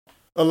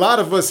A lot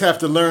of us have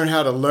to learn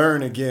how to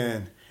learn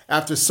again.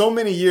 After so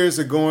many years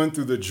of going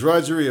through the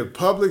drudgery of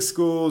public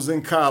schools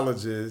and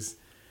colleges,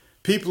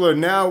 people are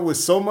now with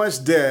so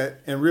much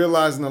debt and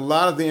realizing a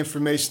lot of the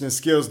information and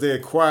skills they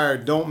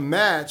acquired don't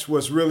match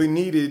what's really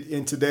needed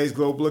in today's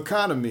global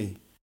economy.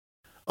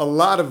 A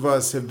lot of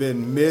us have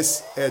been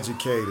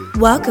miseducated.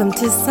 Welcome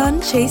to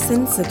Sun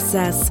Chasing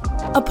Success,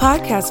 a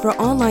podcast for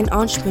online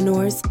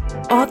entrepreneurs,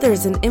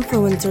 authors, and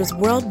influencers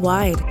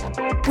worldwide.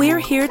 We are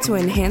here to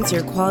enhance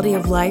your quality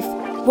of life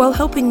while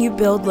helping you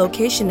build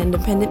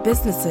location-independent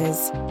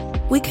businesses.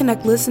 We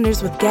connect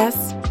listeners with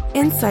guests,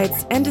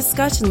 insights, and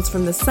discussions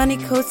from the sunny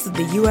coasts of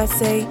the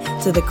USA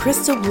to the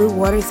crystal blue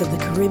waters of the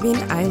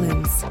Caribbean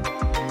islands.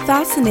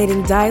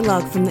 Fascinating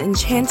dialogue from the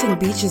enchanting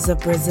beaches of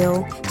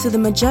Brazil to the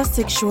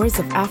majestic shores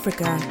of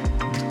Africa.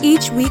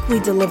 Each week we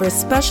deliver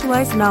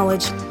specialized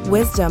knowledge,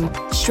 wisdom,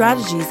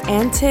 strategies,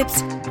 and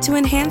tips to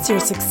enhance your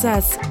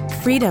success,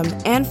 freedom,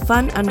 and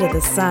fun under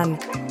the sun.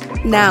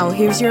 Now,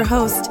 here's your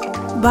host,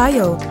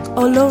 Bayo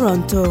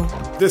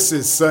Oloronto. This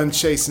is Sun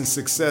Chasing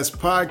Success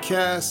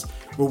Podcast,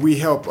 where we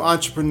help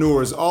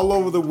entrepreneurs all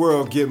over the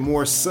world get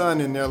more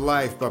sun in their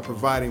life by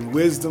providing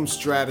wisdom,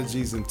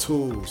 strategies, and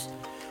tools.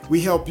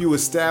 We help you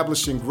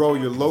establish and grow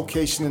your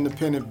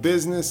location-independent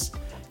business,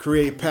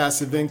 create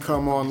passive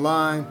income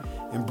online,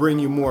 and bring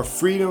you more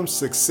freedom,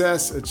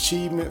 success,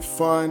 achievement,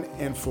 fun,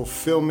 and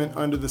fulfillment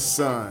under the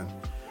sun.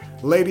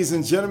 Ladies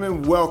and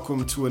gentlemen,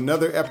 welcome to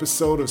another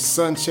episode of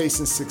Sun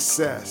Chasing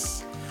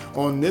Success.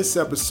 On this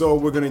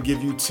episode, we're going to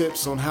give you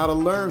tips on how to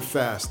learn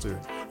faster,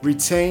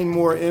 retain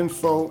more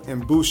info,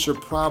 and boost your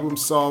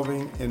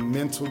problem-solving and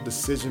mental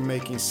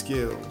decision-making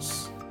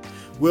skills.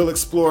 We'll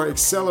explore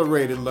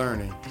accelerated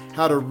learning,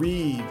 how to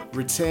read,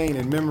 retain,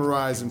 and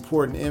memorize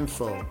important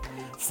info.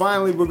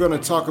 Finally, we're going to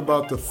talk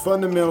about the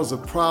fundamentals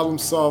of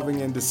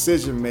problem-solving and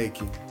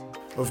decision-making.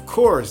 Of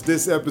course,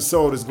 this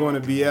episode is going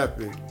to be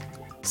epic.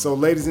 So,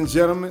 ladies and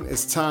gentlemen,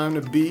 it's time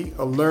to be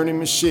a learning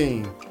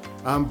machine.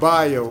 I'm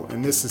Bayo,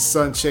 and this is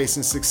Sun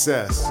Chasing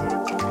Success.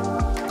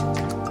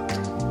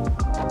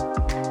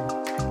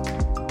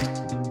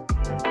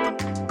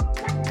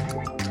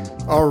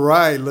 All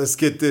right, let's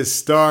get this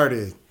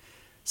started.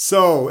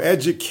 So,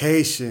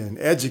 education.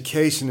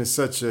 Education is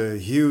such a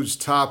huge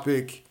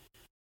topic.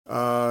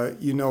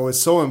 It's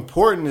so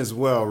important as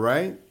well,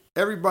 right?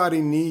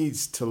 Everybody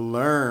needs to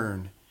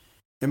learn.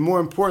 And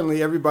more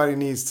importantly, everybody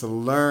needs to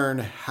learn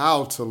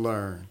how to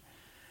learn.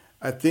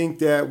 I think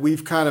that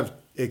we've kind of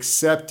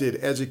accepted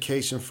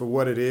education for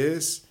what it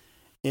is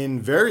in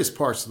various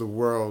parts of the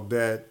world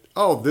that,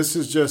 this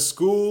is just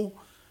school.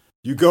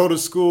 You go to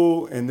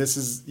school and this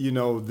is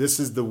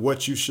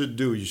what you should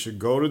do. You should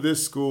go to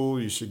this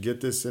school, you should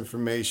get this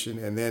information,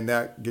 and then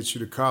that gets you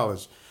to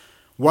college.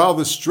 While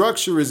the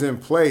structure is in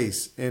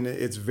place, and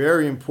it's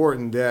very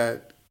important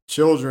that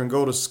children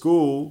go to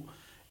school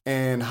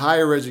and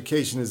higher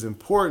education is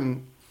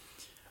important,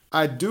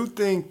 I do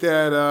think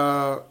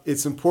that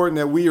it's important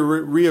that we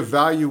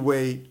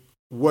reevaluate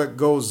what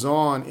goes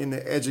on in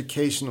the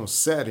educational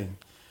setting.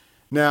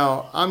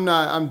 Now,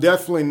 I'm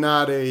definitely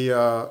not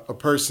a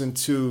person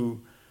to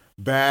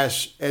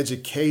bash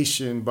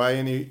education by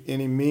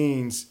any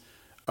means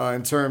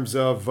in terms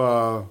of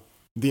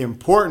the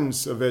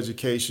importance of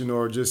education,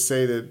 or just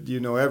say that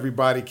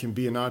everybody can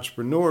be an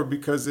entrepreneur,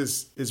 because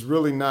it's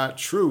really not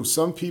true.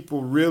 Some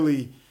people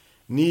really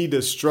need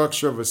a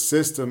structure of a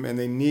system, and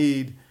they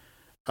need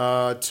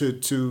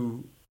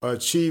to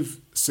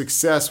achieve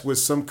success with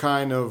some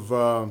kind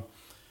of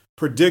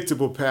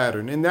predictable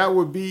pattern, and that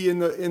would be in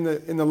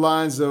the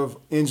lines of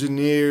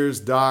engineers,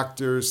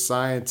 doctors,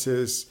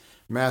 scientists,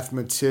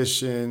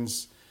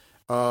 mathematicians,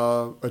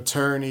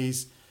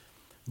 attorneys.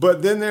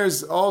 But then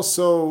there's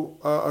also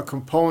a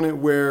component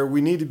where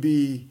we need to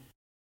be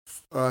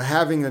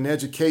having an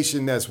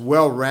education that's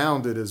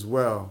well-rounded as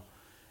well.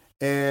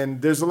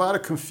 And there's a lot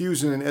of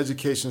confusion in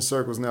education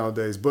circles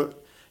nowadays.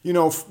 But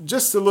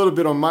just a little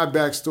bit on my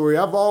backstory.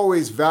 I've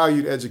always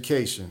valued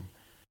education.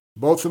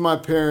 Both of my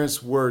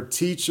parents were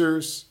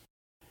teachers,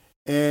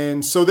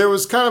 and so there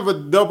was kind of a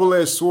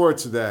double-edged sword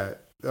to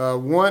that.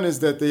 One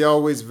is that they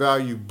always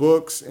valued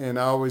books, and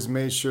I always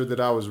made sure that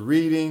I was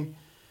reading,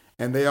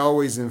 and they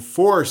always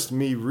enforced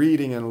me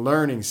reading and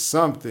learning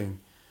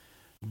something.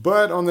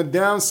 But on the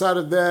downside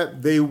of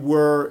that, they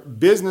were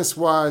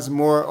business-wise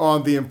more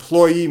on the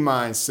employee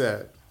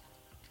mindset.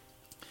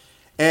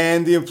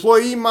 And the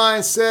employee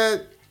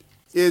mindset,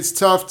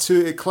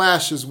 it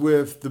clashes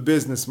with the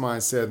business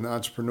mindset and the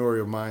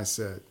entrepreneurial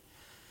mindset.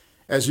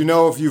 As you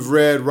know, if you've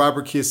read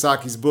Robert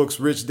Kiyosaki's books,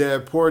 Rich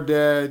Dad, Poor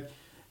Dad,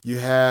 you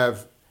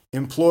have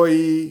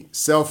employee,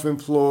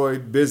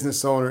 self-employed,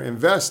 business owner,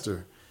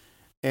 investor.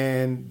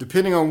 And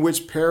depending on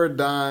which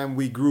paradigm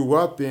we grew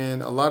up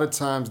in, a lot of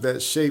times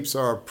that shapes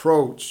our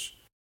approach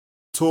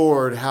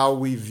toward how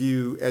we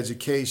view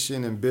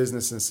education and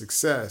business and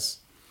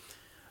success.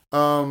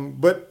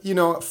 But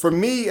for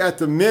me, at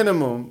the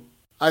minimum,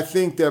 I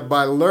think that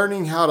by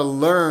learning how to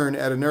learn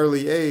at an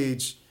early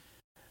age,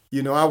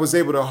 I was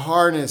able to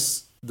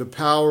harness the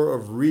power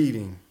of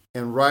reading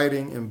and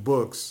writing and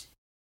books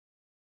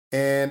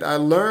And I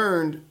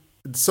learned,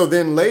 so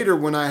then later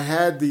when I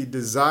had the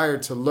desire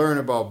to learn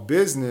about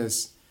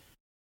business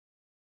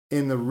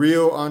in the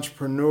real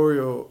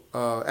entrepreneurial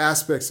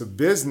aspects of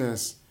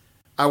business,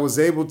 I was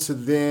able to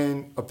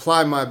then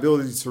apply my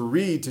ability to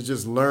read to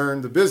just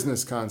learn the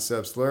business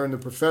concepts, learn the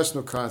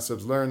professional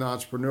concepts, learn the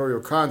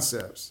entrepreneurial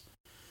concepts.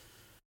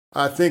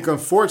 I think,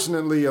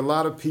 unfortunately, a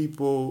lot of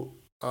people,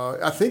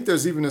 I think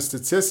there's even a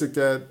statistic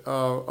that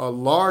a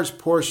large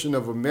portion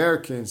of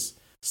Americans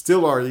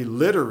still are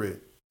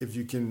illiterate, if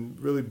you can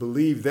really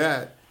believe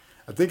that.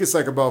 I think it's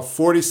like about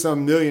 40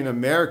 some million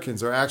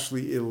Americans are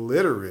actually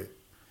illiterate.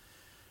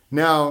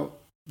 Now,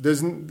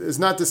 it's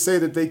not to say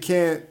that they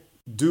can't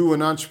do an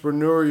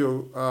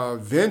entrepreneurial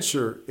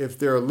venture if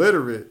they're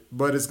illiterate,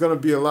 but it's going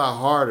to be a lot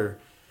harder.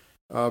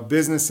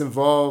 Business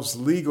involves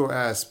legal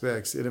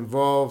aspects. It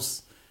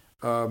involves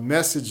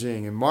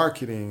messaging and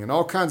marketing and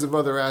all kinds of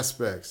other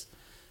aspects.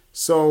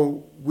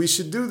 So we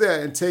should do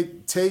that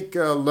and take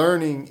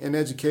learning and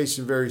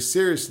education very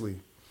seriously.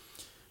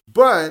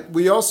 But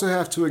we also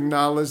have to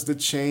acknowledge the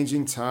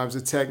changing times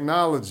of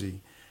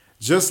technology.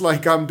 Just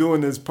like I'm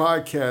doing this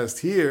podcast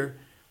here,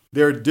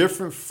 there are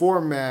different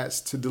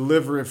formats to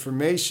deliver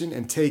information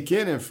and take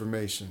in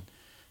information.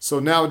 So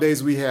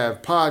nowadays we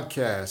have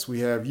podcasts,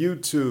 we have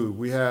YouTube,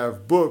 we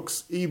have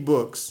books,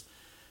 ebooks.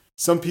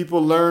 Some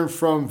people learn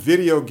from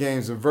video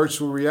games and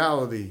virtual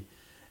reality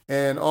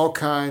and all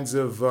kinds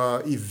of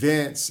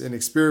events and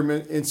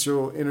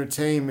experiential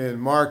entertainment,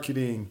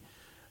 marketing.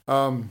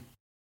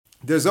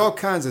 There's all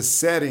kinds of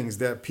settings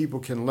that people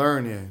can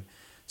learn in.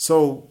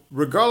 So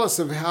regardless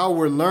of how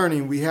we're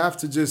learning, we have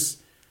to just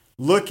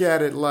look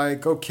at it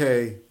like,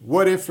 okay,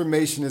 what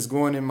information is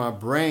going in my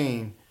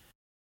brain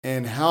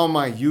and how am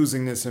I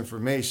using this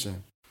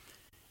information?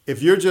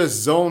 If you're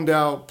just zoned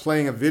out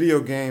playing a video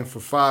game for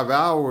 5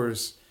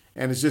 hours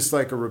and it's just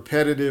like a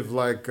repetitive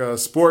like a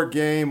sport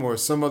game or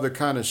some other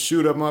kind of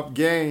shoot 'em up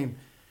game,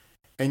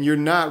 and you're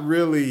not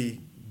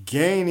really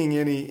gaining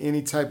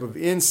any type of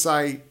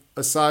insight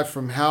aside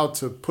from how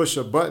to push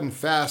a button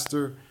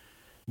faster,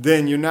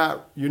 then you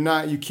can't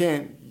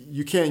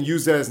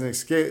use that as an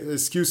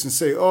excuse and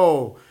say,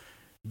 oh,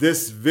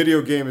 this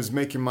video game is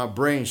making my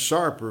brain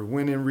sharper,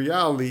 when in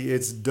reality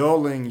it's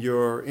dulling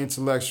your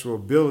intellectual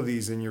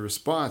abilities and your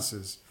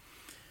responses.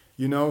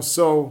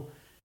 So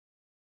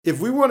if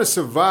we want to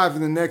survive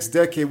in the next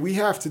decade, we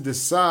have to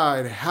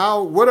decide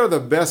what are the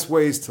best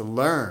ways to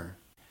learn,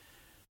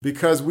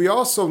 because we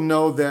also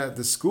know that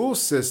the school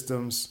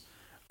systems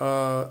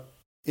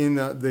in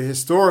the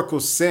historical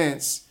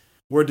sense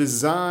were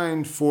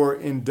designed for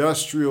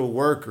industrial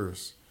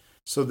workers.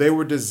 So they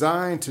were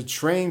designed to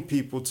train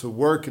people to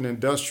work in an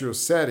industrial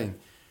setting.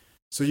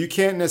 So you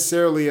can't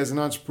necessarily, as an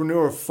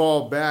entrepreneur,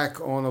 fall back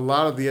on a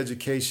lot of the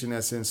education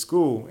that's in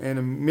school.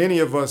 And many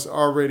of us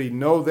already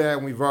know that,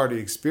 and we've already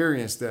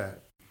experienced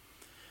that.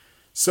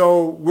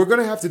 So we're going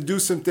to have to do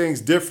some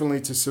things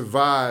differently to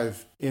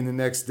survive in the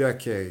next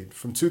decade,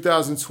 from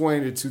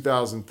 2020 to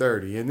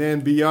 2030, and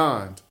then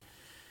beyond.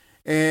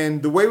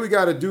 And the way we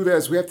got to do that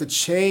is we have to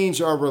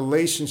change our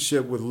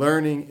relationship with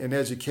learning and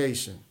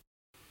education.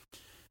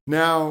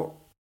 Now,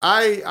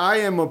 I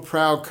am a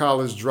proud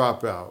college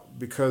dropout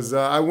because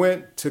I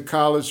went to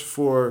college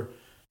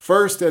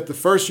at the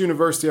first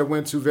university I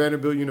went to,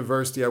 Vanderbilt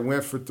University. I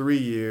went for 3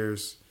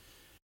 years.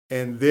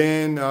 And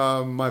then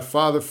my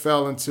father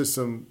fell into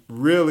some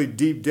really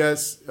deep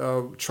debts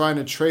trying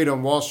to trade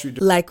on Wall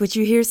Street. Like what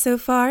you hear so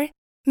far?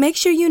 Make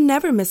sure you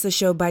never miss a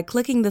show by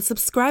clicking the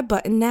subscribe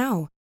button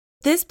now.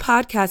 This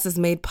podcast is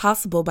made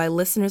possible by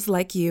listeners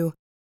like you.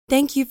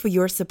 Thank you for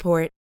your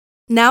support.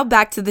 Now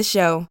back to the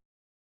show.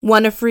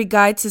 Want a free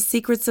guide to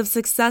secrets of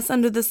success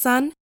under the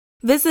sun?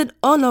 Visit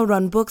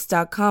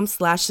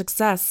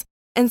onorunbooks.com/success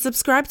and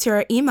subscribe to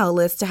our email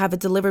list to have it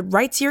delivered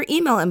right to your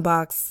email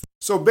inbox.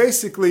 So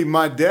basically,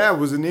 my dad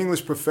was an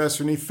English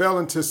professor and he fell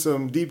into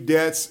some deep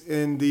debts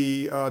in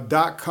the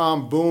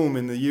dot-com boom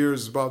in the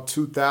years about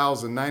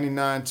 2000,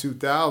 99,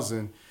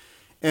 2000.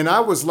 And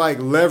I was like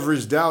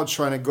leveraged out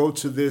trying to go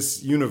to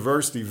this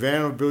university,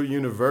 Vanderbilt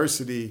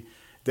University,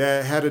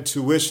 that had a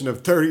tuition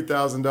of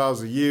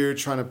 $30,000 a year,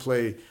 trying to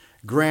play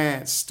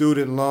grants,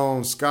 student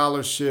loans,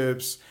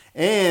 scholarships.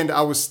 And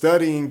I was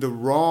studying the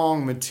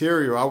wrong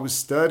material. I was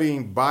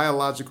studying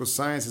biological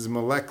sciences and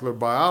molecular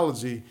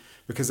biology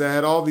because I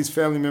had all these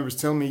family members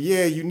telling me,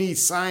 yeah, you need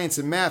science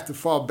and math to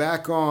fall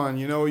back on.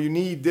 You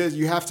need this.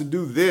 You have to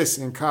do this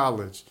in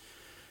college.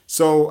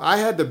 So I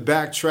had to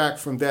backtrack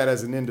from that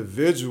as an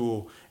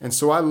individual. And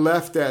so I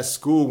left that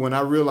school when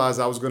I realized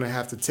I was going to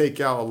have to take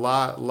out a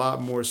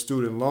lot more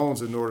student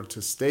loans in order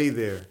to stay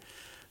there.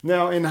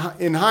 Now, in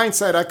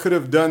hindsight, I could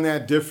have done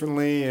that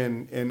differently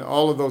and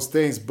all of those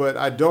things, but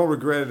I don't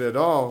regret it at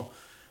all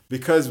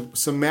because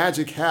some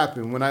magic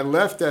happened. When I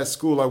left that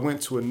school, I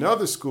went to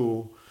another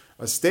school,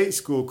 a state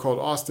school called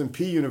Austin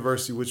Peay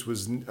University, which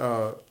was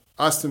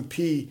Austin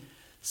Peay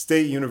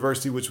State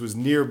University, which was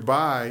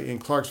nearby in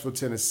Clarksville,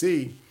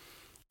 Tennessee.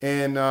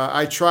 And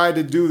I tried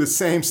to do the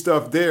same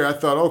stuff there. I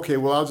thought, okay,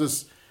 well, I'll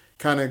just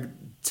kind of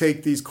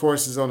take these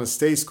courses on a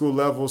state school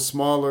level,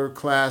 smaller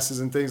classes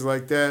and things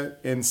like that.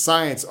 And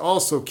science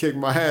also kicked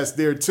my ass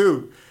there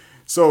too.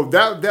 So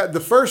that the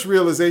first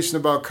realization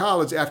about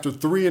college after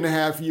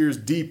 3.5 years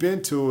deep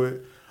into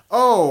it,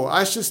 oh,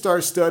 I should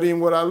start studying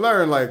what I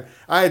learned. Like,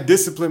 I had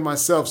disciplined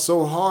myself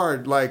so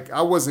hard, like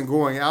I wasn't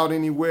going out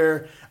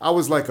anywhere. I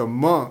was like a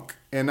monk.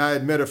 And I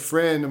had met a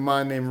friend of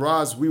mine named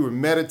Roz. We were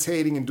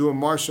meditating and doing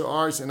martial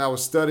arts, and I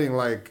was studying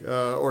like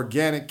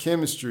organic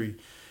chemistry.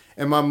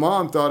 And my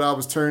mom thought I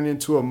was turning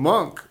into a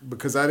monk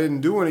because I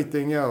didn't do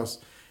anything else.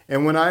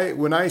 And when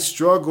I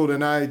struggled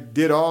and I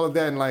did all of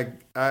that, and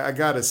like I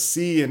got a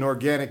C in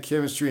organic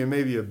chemistry and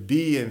maybe a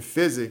B in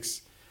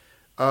physics,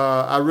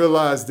 I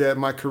realized that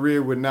my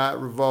career would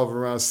not revolve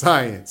around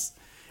science.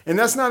 And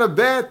that's not a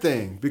bad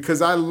thing,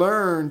 because I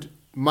learned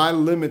my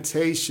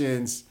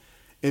limitations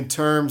in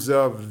terms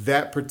of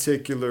that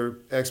particular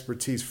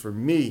expertise for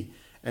me.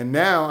 And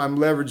now I'm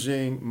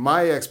leveraging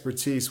my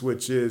expertise,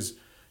 which is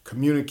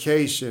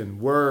communication,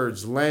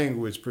 words,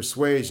 language,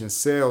 persuasion,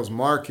 sales,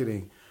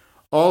 marketing,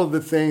 all of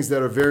the things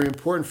that are very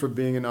important for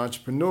being an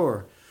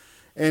entrepreneur.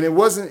 And it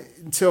wasn't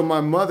until my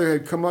mother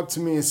had come up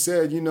to me and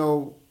said,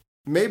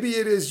 maybe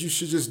it is you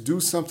should just do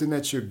something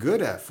that you're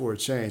good at for a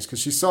change, because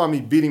she saw me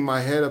beating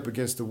my head up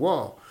against the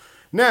wall.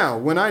 Now,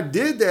 when I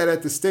did that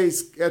at the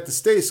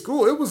state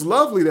school, it was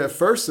lovely that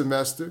first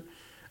semester.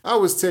 I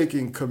was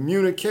taking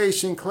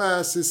communication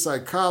classes,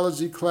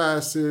 psychology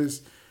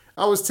classes.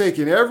 I was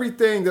taking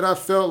everything that I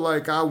felt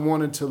like I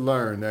wanted to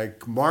learn,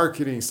 like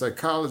marketing,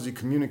 psychology,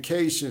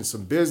 communication,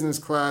 some business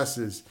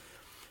classes.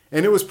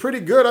 And it was pretty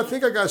good. I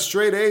think I got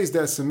straight A's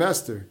that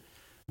semester.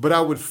 But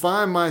I would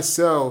find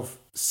myself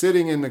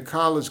sitting in the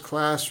college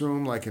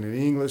classroom, like in an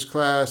English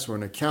class or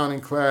an accounting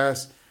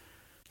class,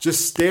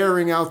 just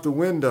staring out the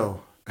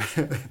window,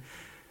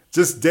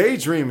 just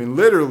daydreaming,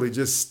 literally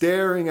just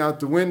staring out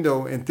the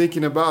window and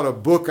thinking about a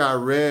book I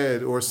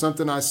read or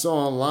something I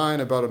saw online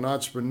about an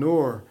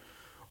entrepreneur,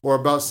 or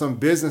about some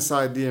business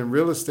idea in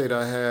real estate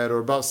I had, or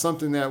about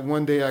something that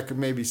one day I could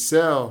maybe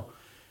sell.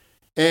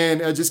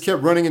 And I just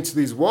kept running into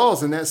these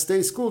walls. And that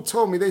state school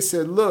told me, they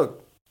said,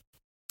 look,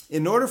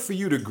 in order for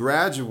you to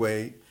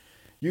graduate,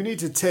 you need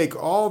to take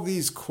all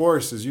these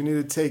courses. You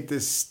need to take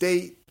this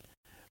state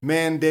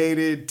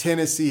mandated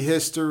Tennessee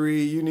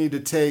history. You need to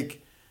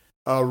take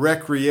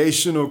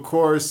recreational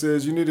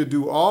courses. You need to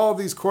do all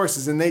these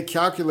courses. And they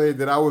calculated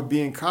that I would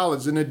be in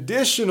college an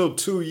additional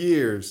 2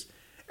 years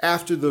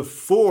after the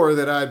 4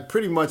 that I'd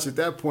pretty much at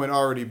that point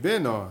already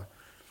been on.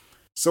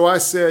 So I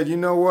said, you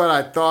know what?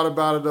 I thought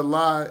about it a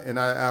lot, and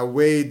I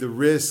weighed the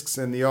risks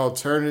and the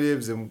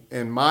alternatives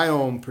in my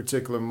own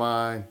particular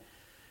mind.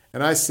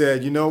 And I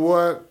said, you know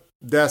what?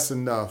 That's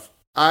enough.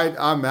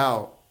 I'm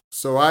out.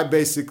 So I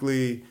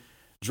basically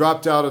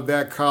dropped out of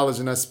that college,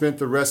 and I spent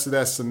the rest of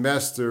that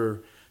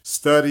semester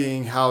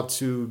studying how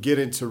to get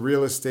into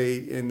real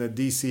estate in the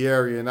DC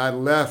area. And I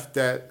left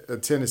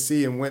that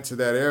Tennessee and went to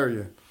that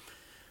area.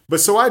 But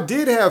so I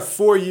did have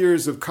 4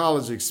 years of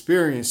college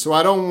experience. So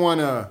I don't want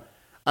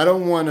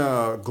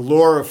to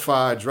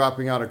glorify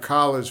dropping out of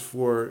college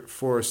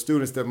for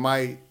students that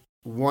might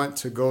want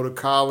to go to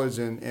college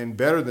and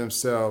better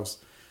themselves.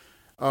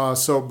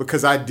 So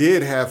because I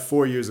did have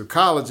 4 years of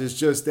college, it's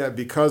just that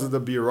because of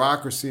the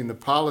bureaucracy and the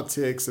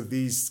politics of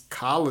these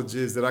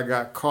colleges that I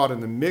got caught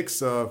in the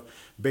mix of,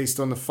 based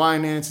on the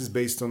finances,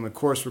 based on the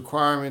course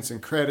requirements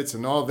and credits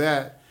and all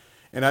that,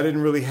 and I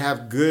didn't really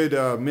have good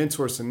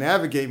mentors to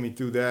navigate me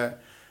through that,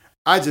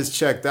 I just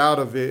checked out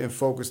of it and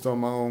focused on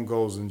my own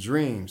goals and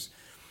dreams.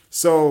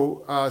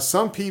 So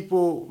some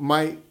people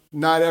might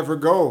not ever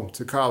go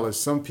to college.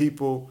 Some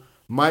people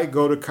might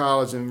go to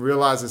college and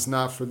realize it's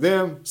not for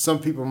them. Some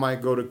people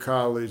might go to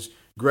college,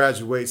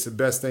 graduate, it's the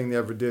best thing they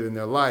ever did in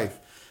their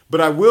life.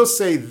 But I will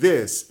say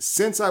this,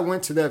 since I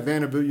went to that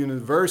Vanderbilt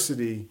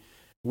University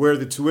where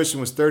the tuition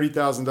was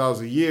 $30,000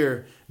 a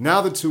year,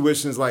 now the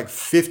tuition is like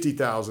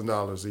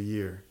 $50,000 a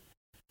year.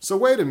 So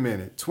wait a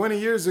minute, 20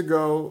 years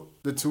ago,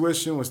 the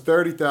tuition was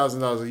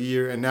 $30,000 a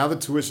year, and now the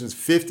tuition is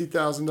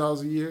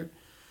 $50,000 a year.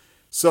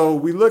 So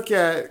we look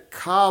at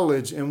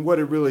college and what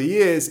it really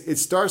is, it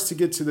starts to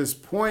get to this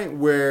point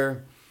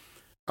where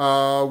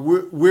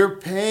we're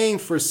paying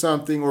for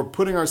something or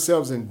putting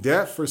ourselves in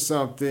debt for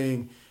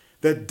something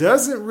that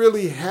doesn't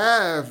really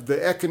have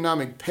the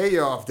economic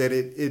payoff that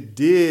it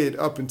did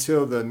up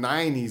until the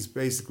 90s,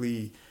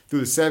 basically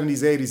through the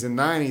 70s, 80s, and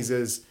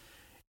 90s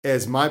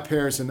as my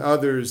parents and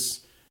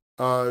others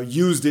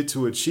used it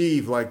to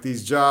achieve like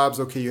these jobs.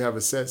 Okay, you have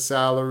a set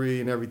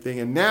salary and everything.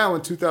 And now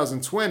in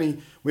 2020,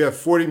 we have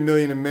 40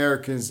 million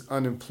Americans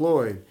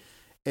unemployed.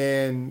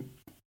 And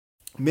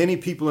many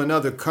people in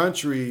other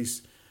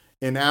countries,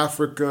 in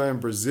Africa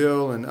and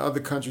Brazil and other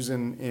countries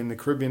in the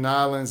Caribbean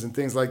islands and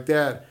things like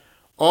that,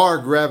 are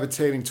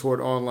gravitating toward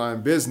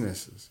online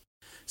businesses.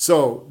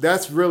 So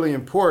that's really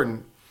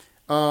important.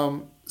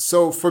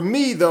 So for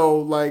me, though,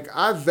 like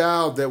I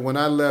vowed that when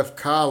I left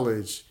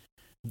college,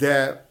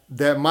 that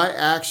my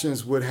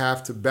actions would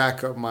have to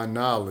back up my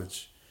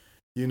knowledge.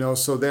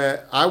 So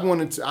that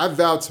I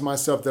vowed to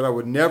myself that I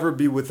would never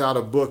be without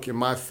a book in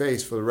my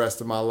face for the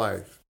rest of my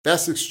life.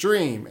 That's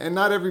extreme. And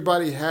not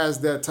everybody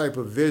has that type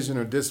of vision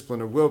or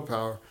discipline or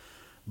willpower.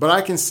 But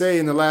I can say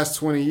in the last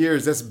 20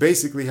 years, that's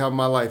basically how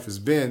my life has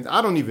been.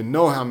 I don't even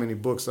know how many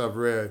books I've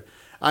read.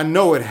 I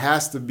know it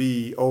has to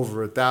be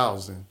over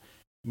 1,000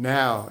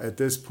 now at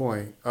this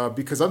point,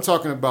 because I'm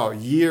talking about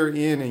year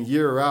in and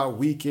year out,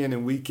 week in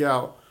and week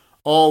out,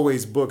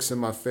 always books in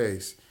my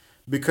face.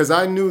 Because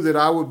I knew that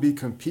I would be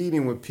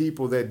competing with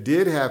people that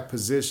did have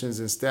positions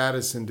and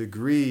status and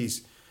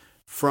degrees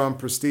from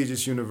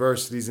prestigious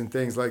universities and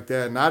things like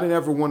that. And I didn't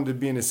ever want to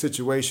be in a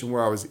situation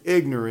where I was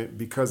ignorant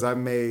because I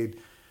made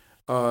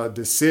a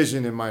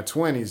decision in my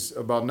 20s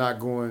about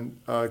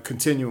not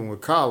continuing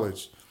with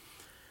college.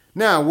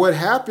 Now, what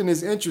happened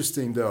is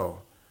interesting,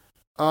 though.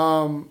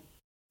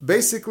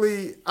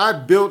 Basically, I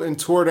built and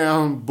tore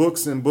down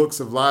books and books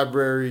of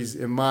libraries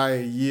in my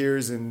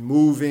years and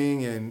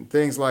moving and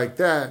things like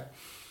that.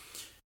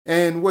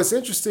 And what's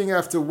interesting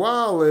after a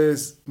while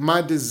is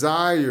my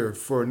desire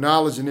for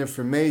knowledge and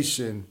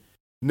information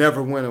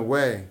never went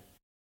away.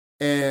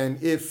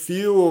 And it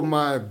fueled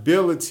my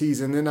abilities.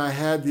 And then I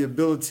had the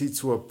ability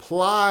to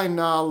apply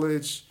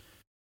knowledge,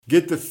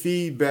 get the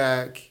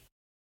feedback,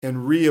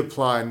 and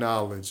reapply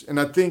knowledge. And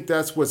I think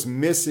that's what's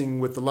missing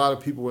with a lot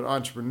of people with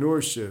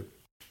entrepreneurship.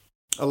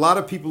 A lot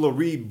of people will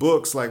read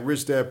books like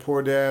Rich Dad,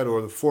 Poor Dad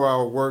or The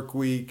 4-Hour Work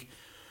Week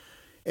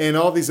and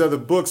all these other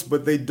books,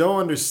 but they don't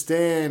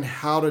understand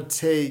how to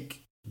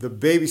take the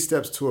baby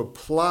steps to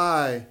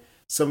apply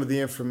some of the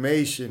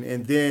information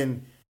and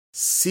then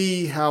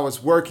see how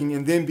it's working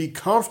and then be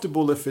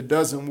comfortable if it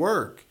doesn't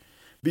work.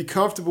 Be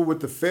comfortable with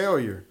the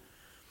failure.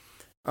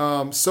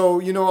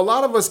 So, a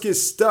lot of us get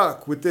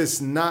stuck with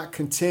this not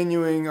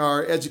continuing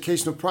our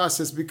educational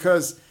process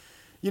because,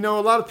 a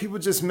lot of people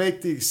just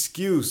make the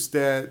excuse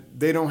that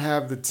they don't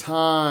have the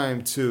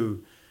time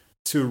to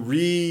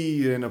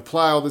read and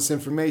apply all this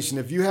information.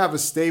 If you have a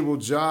stable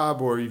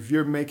job or if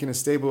you're making a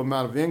stable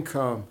amount of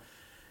income,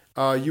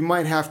 you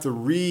might have to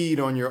read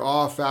on your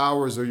off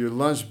hours or your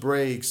lunch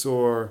breaks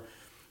or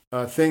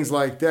things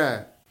like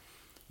that.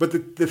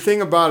 But the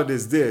thing about it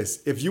is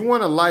this: if you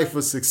want a life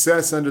of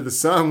success under the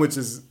sun, which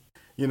is,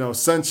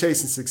 sun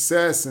chasing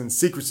success and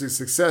secrets of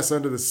success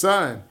under the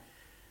sun,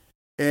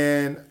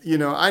 and,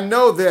 I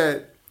know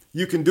that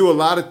you can do a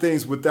lot of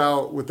things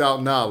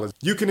without knowledge.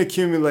 You can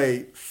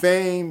accumulate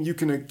fame, you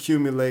can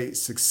accumulate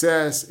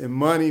success and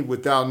money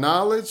without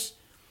knowledge.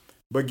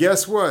 But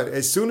guess what?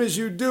 As soon as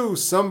you do,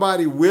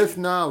 somebody with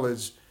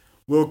knowledge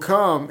will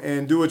come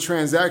and do a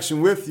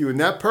transaction with you. And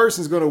that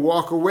person's going to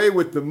walk away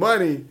with the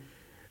money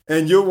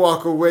and you'll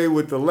walk away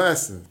with the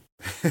lesson.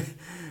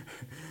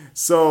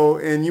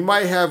 And you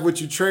might have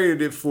what you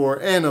traded it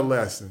for and a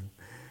lesson.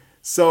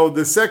 So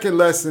the second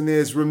lesson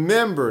is,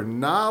 remember,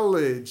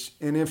 knowledge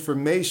and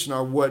information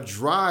are what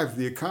drive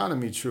the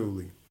economy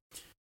truly.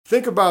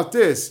 Think about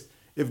this.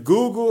 If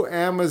Google,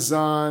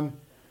 Amazon,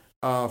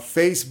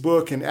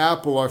 Facebook, and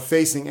Apple are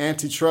facing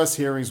antitrust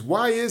hearings,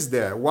 why is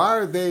that? Why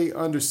are they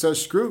under such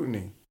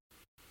scrutiny?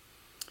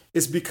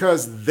 It's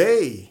because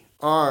they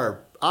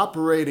are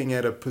operating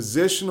at a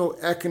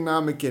positional,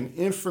 economic, and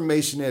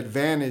information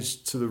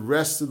advantage to the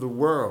rest of the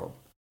world.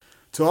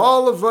 To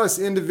all of us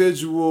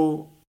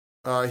individual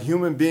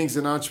human beings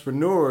and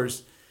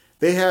entrepreneurs,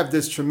 they have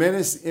this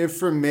tremendous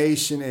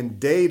information and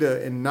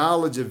data and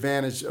knowledge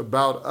advantage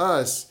about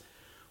us.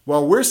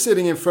 While we're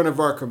sitting in front of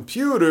our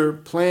computer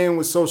playing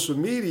with social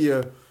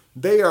media,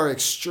 they are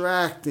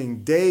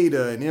extracting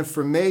data and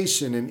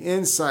information and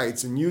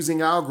insights and using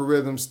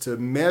algorithms to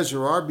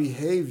measure our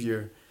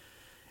behavior.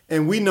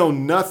 And we know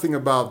nothing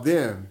about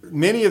them.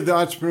 Many of the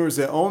entrepreneurs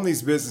that own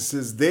these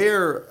businesses,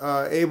 they're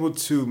able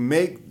to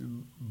make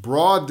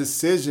broad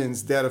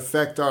decisions that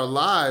affect our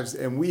lives,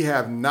 and we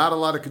have not a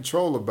lot of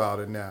control about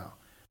it now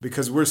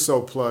because we're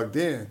so plugged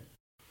in.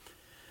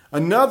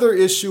 Another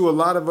issue a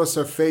lot of us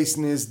are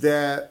facing is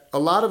that a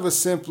lot of us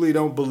simply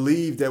don't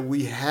believe that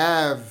we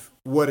have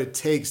what it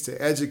takes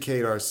to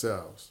educate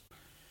ourselves.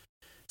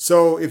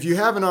 So if you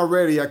haven't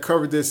already, I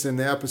covered this in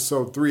the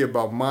episode 3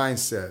 about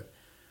mindset,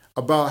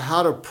 about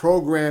how to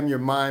program your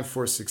mind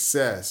for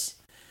success.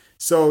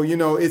 So,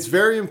 it's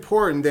very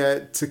important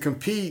that to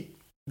compete,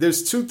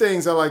 there's 2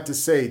 things I like to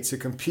say to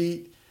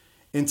compete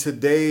in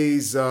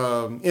today's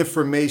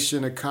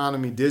information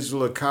economy,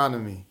 digital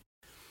economy.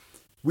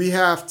 We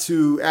have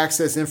to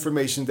access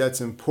information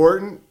that's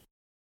important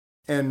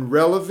and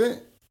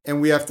relevant, and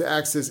we have to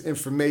access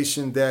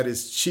information that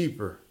is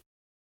cheaper.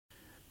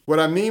 What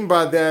I mean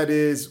by that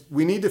is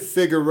we need to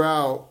figure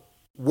out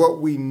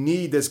what we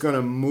need that's going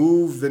to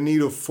move the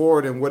needle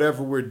forward in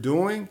whatever we're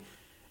doing.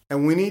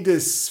 And we need to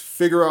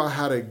figure out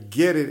how to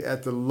get it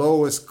at the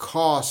lowest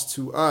cost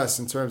to us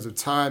in terms of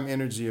time,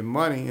 energy, and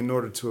money in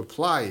order to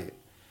apply it.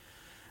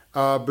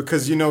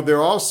 Because, there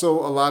are also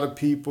a lot of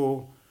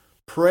people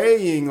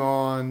preying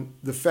on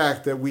the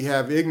fact that we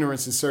have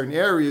ignorance in certain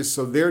areas.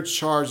 So they're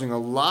charging a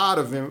lot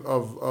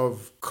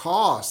of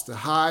cost, a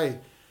high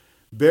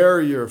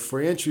barrier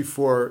for entry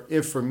for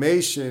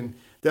information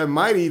that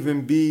might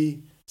even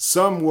be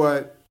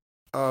somewhat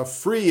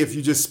free if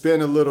you just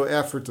spend a little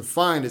effort to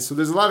find it. So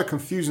there's a lot of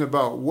confusion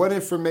about what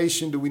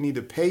information do we need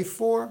to pay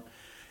for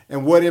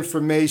and what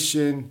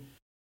information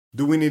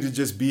do we need to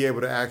just be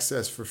able to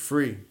access for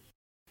free.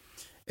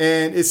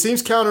 And it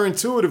seems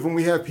counterintuitive when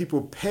we have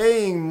people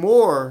paying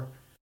more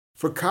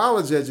for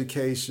college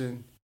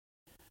education,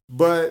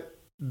 but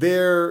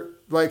they're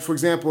like, for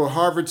example,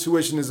 Harvard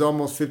tuition is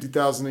almost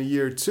 $50,000 a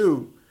year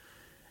too.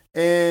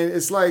 And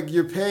it's like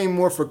you're paying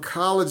more for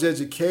college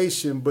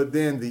education, but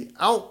then the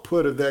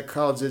output of that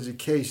college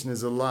education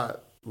is a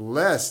lot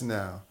less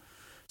now.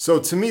 So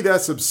to me,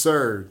 that's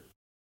absurd.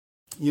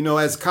 You know,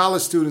 as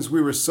college students,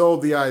 we were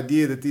sold the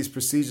idea that these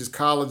prestigious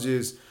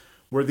colleges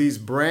were these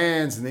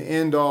brands and the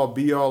end all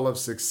be all of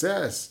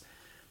success.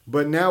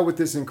 But now with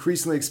this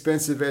increasingly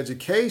expensive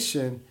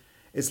education,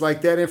 it's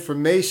like that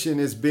information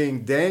is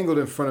being dangled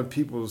in front of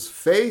people's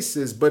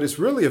faces, but it's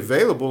really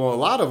available, a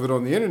lot of it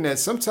on the internet.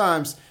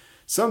 Sometimes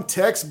some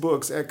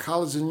textbooks at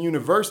college and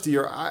university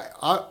are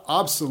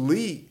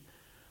obsolete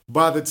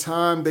by the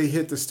time they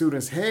hit the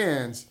students'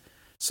 hands.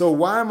 So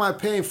why am I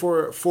paying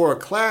for a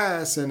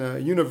class in a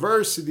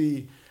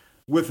university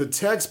with a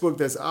textbook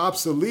that's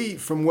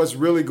obsolete from what's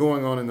really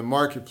going on in the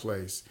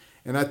marketplace?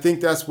 And I think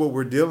that's what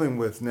we're dealing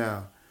with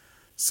now.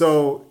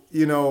 So,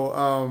 you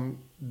know,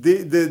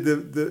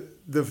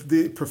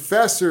 the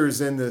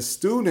professors and the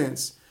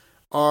students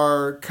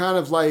are kind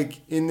of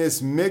like in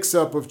this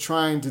mix-up of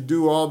trying to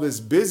do all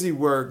this busy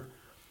work,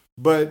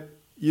 but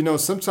you know,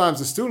 sometimes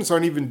the students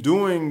aren't even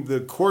doing the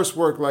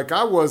coursework like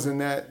I was in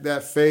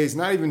that phase,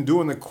 not even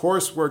doing the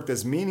coursework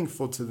that's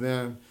meaningful to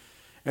them.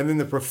 And then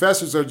the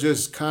professors are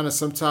just kind of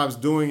sometimes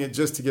doing it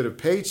just to get a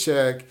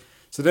paycheck,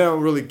 so they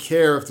don't really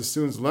care if the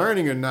student's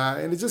learning or not,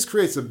 and it just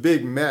creates a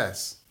big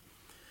mess.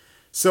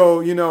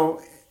 So, you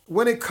know,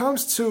 when it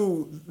comes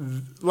to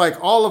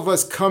like all of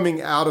us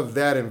coming out of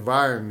that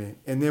environment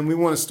and then we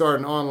want to start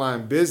an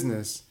online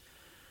business,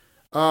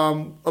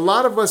 a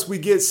lot of us, we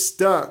get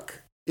stuck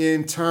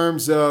in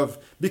terms of,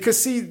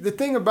 because see, the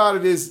thing about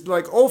it is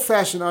like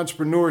old-fashioned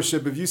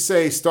entrepreneurship, if you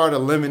say start a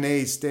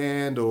lemonade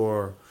stand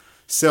or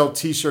sell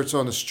t-shirts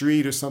on the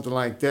street or something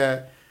like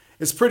that,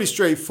 it's pretty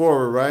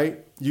straightforward,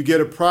 right? You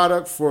get a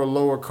product for a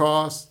lower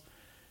cost.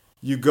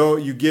 You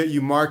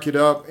mark it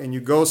up and you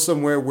go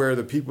somewhere where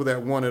the people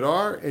that want it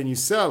are and you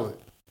sell it.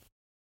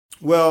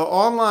 Well,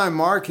 online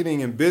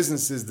marketing and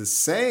business is the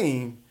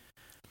same,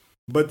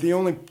 but the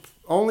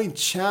only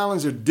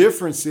challenge or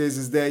difference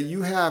is that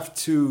you have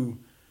to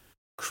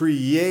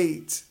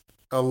create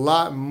a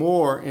lot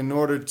more in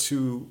order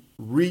to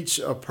reach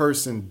a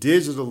person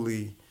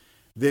digitally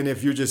than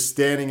if you're just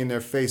standing in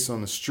their face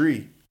on the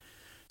street.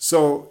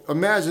 So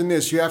imagine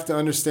this, you have to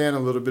understand a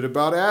little bit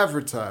about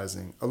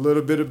advertising, a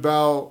little bit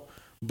about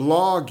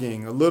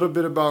blogging, a little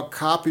bit about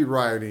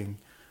copywriting,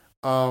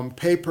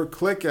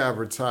 pay-per-click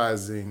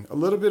advertising, a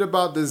little bit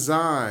about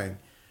design,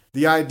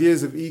 the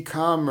ideas of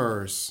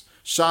e-commerce,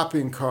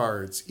 shopping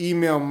carts,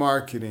 email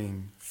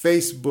marketing,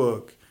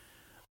 Facebook,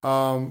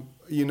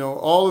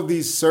 all of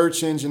these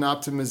search engine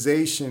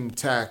optimization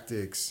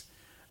tactics,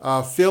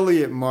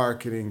 affiliate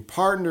marketing,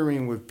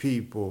 partnering with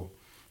people,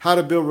 how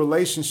to build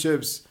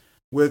relationships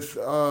with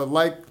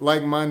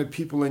like-minded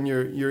people in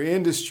your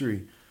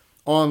industry,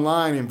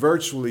 online and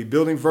virtually,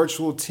 building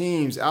virtual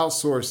teams,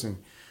 outsourcing.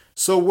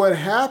 So what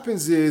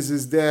happens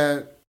is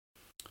that,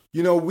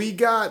 you know, we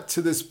got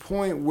to this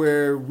point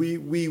where we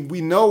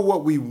know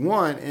what we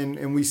want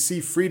and we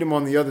see freedom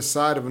on the other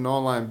side of an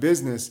online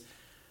business,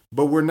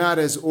 but we're not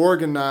as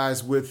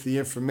organized with the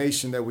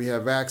information that we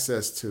have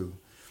access to.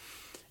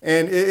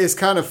 And it's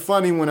kind of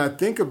funny when I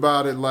think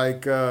about it,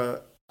 like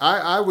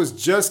I was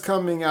just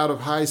coming out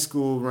of high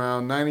school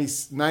around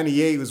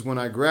 98 was when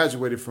I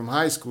graduated from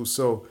high school.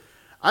 So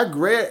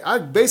I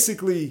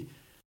basically,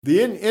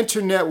 the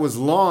internet was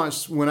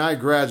launched when I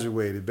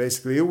graduated.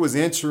 Basically, it was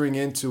entering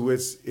into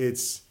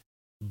its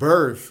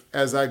birth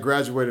as I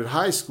graduated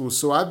high school.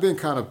 So I've been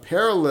kind of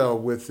parallel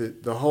with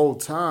it the whole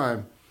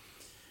time.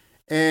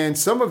 And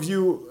some of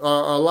you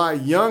are a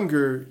lot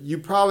younger. You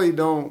probably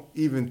don't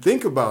even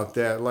think about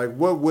that. Like,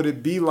 what would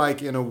it be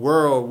like in a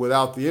world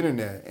without the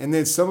internet? And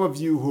then some of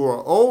you who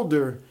are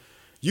older,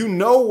 you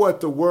know what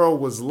the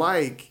world was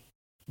like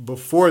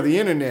before the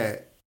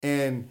internet.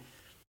 And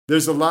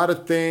there's a lot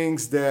of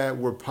things that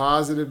were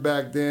positive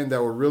back then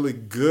that were really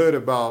good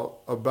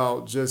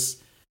about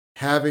just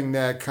having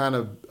that kind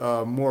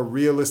of more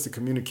realistic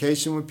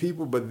communication with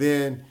people. But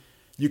then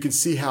you can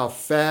see how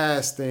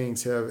fast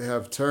things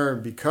have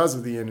turned because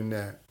of the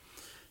internet.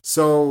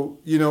 So,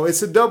 you know,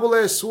 it's a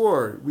double-edged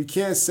sword. We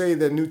can't say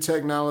that new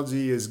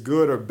technology is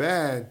good or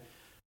bad,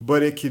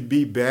 but it could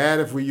be bad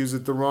if we use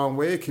it the wrong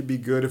way. It could be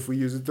good if we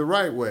use it the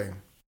right way.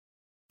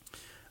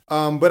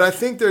 But I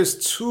think there's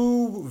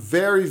two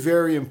very,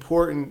 very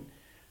important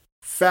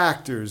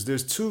factors.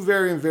 There's two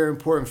very, very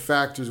important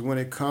factors when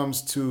it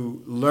comes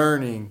to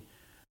learning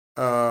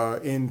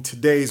in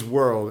today's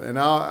world. And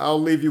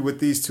I'll leave you with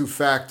these two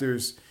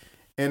factors.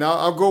 And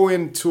I'll go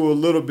into a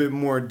little bit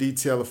more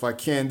detail if I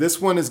can.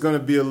 This one is going to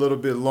be a little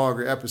bit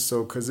longer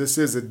episode because this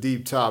is a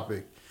deep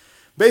topic.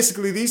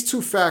 basically these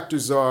two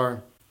factors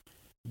are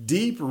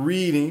deep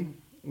reading,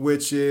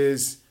 which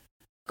is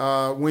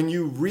when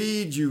you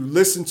read, you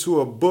listen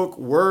to a book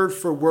word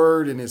for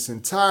word in its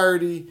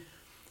entirety,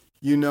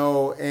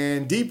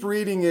 and deep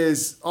reading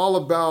is all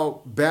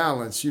about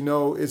balance.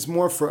 It's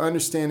more for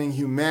understanding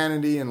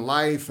humanity and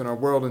life and our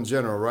world in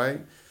general,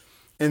 right?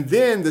 And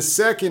then the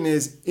second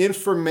is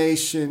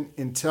information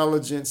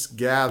intelligence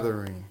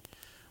gathering,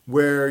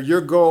 where your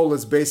goal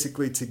is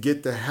basically to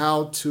get the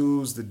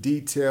how-tos, the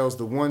details,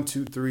 the 1,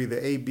 2, 3, the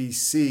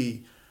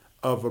ABC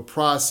of a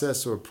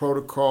process or a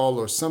protocol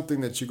or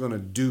something that you're going to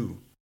do.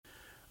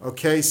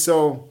 Okay,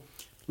 so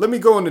let me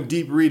go into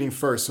deep reading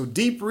first. So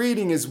deep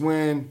reading is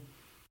when,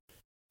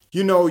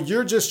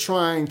 you're just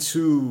trying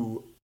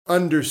to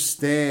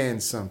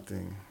understand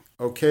something,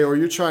 okay? Or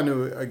you're trying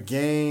to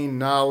gain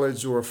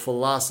knowledge or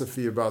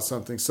philosophy about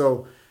something.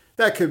 So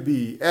that could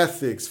be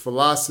ethics,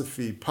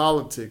 philosophy,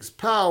 politics,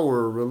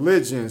 power,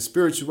 religion,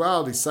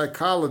 spirituality,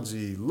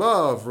 psychology,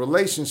 love,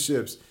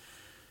 relationships.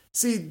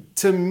 See,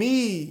 to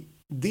me,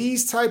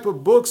 these type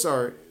of books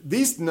are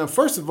these. Now,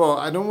 first of all,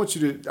 I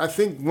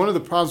think one of the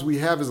problems we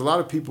have is a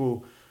lot of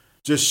people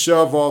just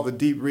shove all the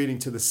deep reading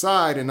to the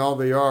side and all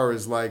they are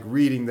is like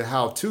reading the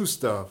how-to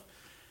stuff.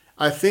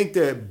 I think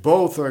that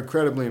both are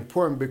incredibly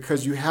important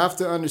because you have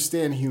to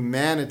understand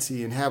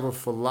humanity and have a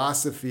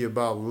philosophy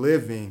about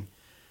living,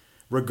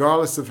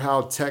 regardless of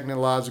how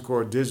technological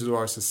or digital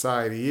our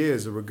society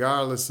is, or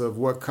regardless of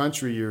what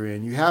country you're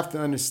in. You have to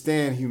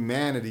understand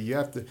humanity.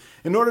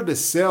 In order to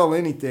sell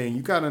anything,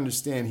 you got to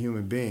understand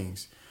human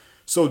beings.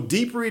 So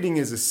deep reading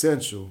is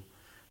essential.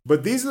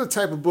 But these are the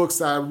type of books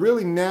that I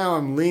really now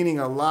am leaning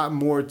a lot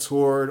more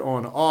toward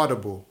on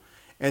Audible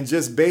and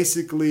just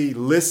basically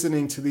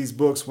listening to these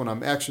books when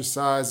I'm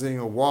exercising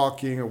or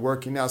walking or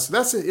working out.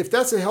 So if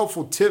that's a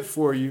helpful tip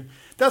for you,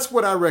 that's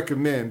what I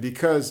recommend,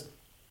 because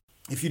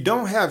if you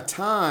don't have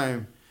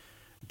time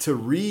to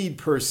read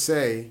per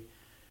se,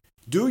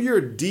 do your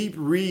deep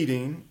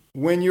reading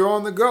when you're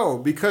on the go,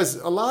 because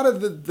a lot of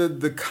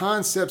the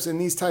concepts in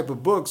these type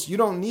of books, you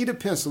don't need a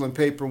pencil and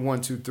paper 1,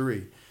 2,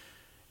 3.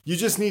 You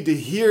just need to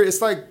hear.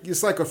 It's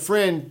like a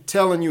friend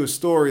telling you a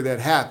story that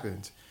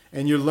happened,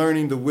 and you're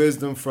learning the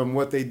wisdom from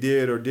what they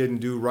did or didn't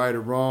do, right or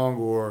wrong,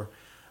 or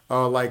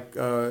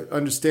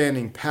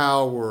understanding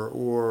power,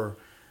 or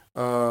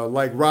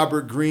like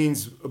Robert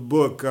Greene's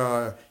book,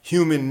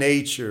 Human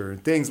Nature,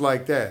 and things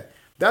like that.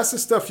 That's the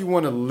stuff you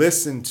want to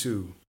listen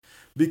to,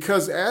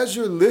 because as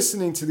you're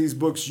listening to these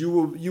books, you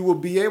will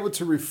be able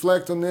to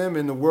reflect on them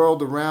in the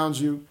world around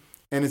you.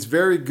 And it's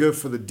very good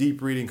for the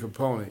deep reading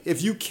component.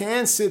 If you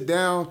can sit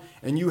down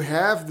and you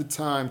have the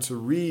time to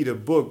read a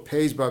book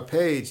page by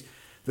page,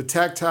 the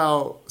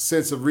tactile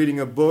sense of reading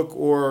a book,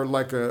 or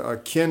like a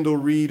Kindle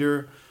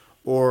reader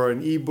or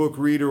an ebook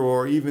reader,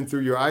 or even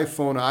through your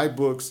iPhone or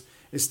iBooks,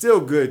 is still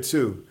good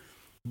too.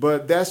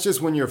 But that's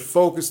just when you're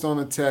focused on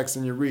the text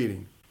and you're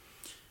reading.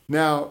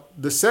 Now,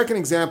 the second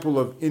example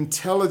of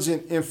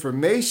intelligent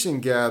information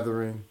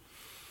gathering,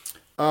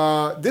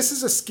 this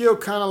is a skill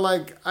kind of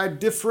like I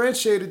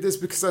differentiated this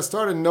because I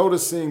started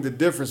noticing the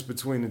difference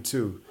between the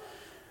two.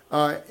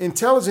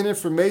 Intelligent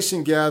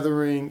information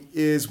gathering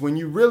is when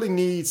you really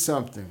need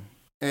something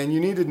and you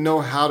need to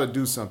know how to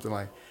do something,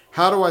 like,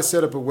 how do I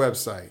set up a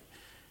website?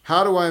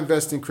 How do I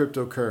invest in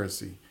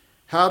cryptocurrency?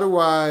 How do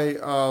I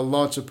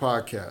launch a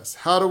podcast?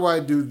 How do I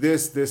do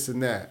this, this,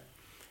 and that?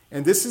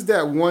 And this is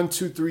that 1,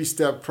 2, 3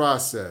 step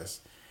process.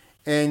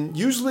 And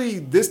usually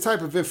this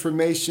type of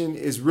information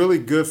is really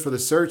good for the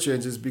search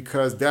engines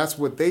because that's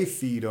what they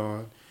feed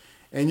on.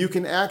 And you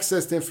can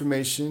access the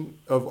information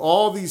of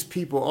all these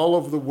people all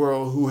over the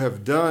world who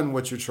have done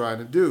what you're trying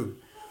to do.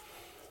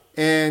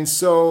 And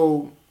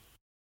so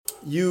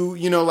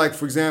like,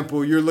 for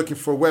example, you're looking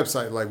for a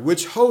website, like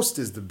which host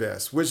is the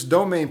best? Which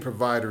domain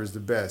provider is the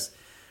best?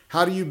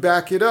 How do you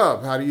back it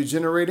up? How do you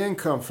generate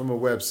income from a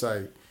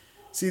website?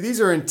 See,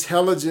 these are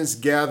intelligence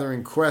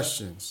gathering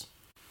questions.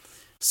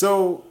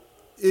 So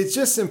it's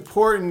just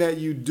important that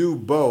you do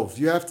both.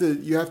 You have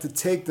to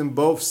take them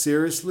both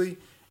seriously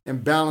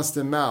and balance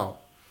them out.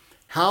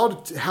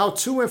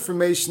 How-to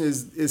information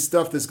is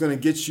stuff that's going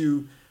to get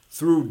you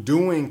through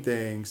doing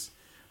things,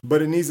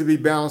 but it needs to be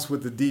balanced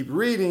with the deep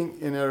reading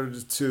in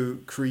order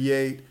to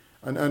create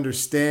an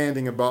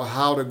understanding about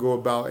how to go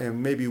about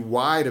and maybe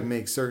why to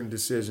make certain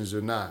decisions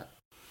or not.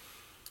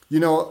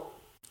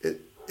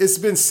 It's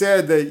been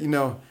said that,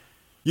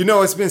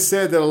 it's been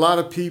said that a lot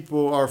of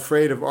people are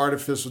afraid of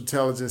artificial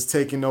intelligence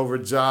taking over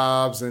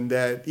jobs, and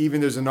that even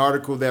there's an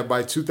article that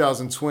by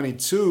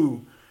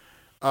 2022,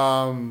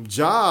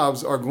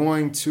 jobs are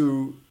going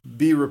to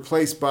be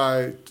replaced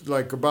by,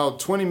 like, about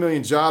 20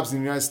 million jobs in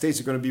the United States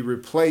are going to be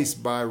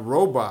replaced by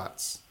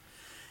robots.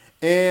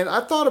 And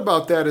I thought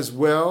about that as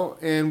well.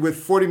 And with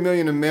 40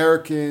 million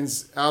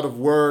Americans out of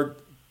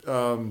work,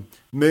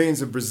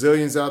 millions of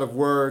Brazilians out of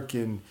work,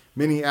 and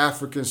many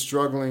Africans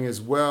struggling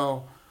as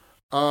well,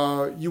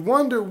 you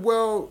wonder,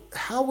 well,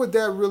 how would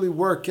that really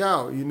work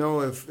out,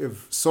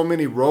 if so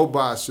many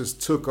robots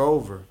just took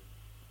over?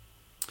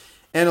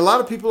 And a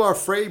lot of people are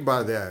afraid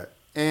by that.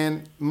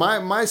 And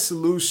my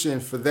solution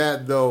for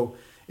that, though,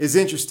 is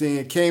interesting.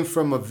 It came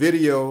from a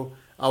video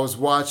I was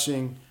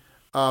watching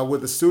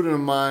with a student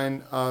of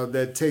mine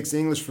that takes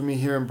English for me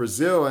here in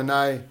Brazil. And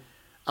I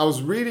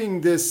was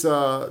reading this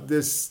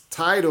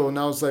title, and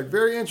I was like,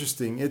 very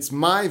interesting. It's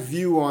My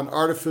View on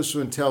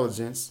Artificial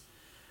Intelligence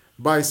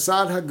by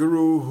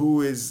Sadhguru,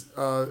 who is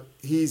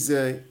he's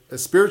a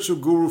spiritual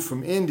guru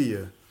from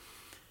India.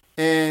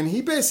 And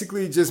he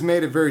basically just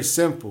made it very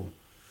simple.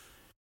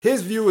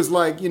 His view is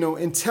like,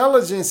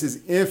 intelligence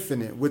is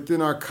infinite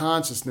within our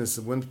consciousness,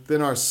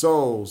 within our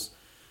souls.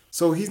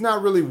 So he's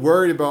not really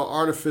worried about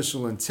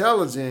artificial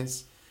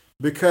intelligence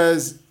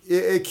because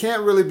it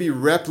can't really be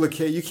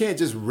replicated. You can't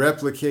just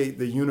replicate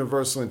the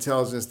universal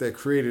intelligence that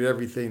created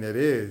everything that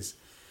is.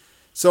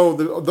 So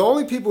the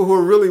only people who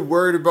are really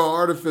worried about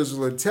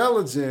artificial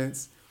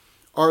intelligence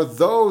are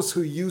those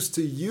who used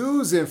to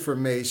use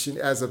information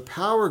as a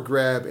power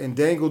grab and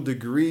dangle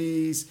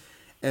degrees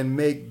and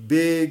make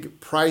big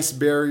price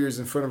barriers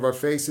in front of our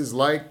faces,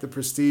 like the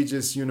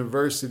prestigious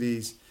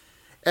universities,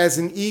 as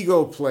an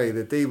ego play,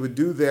 that they would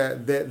do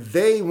that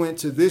they went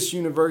to this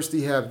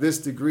university, have this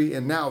degree,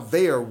 and now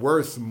they are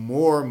worth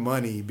more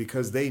money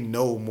because they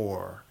know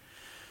more.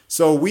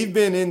 So we've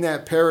been in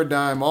that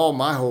paradigm all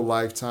my whole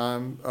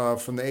lifetime,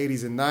 from the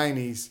 80s and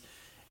 90s.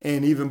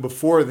 And even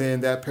before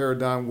then, that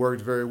paradigm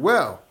worked very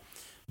well.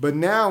 But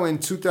now in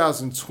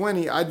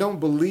 2020, I don't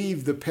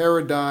believe the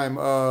paradigm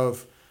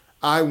of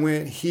I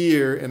went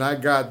here and I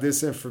got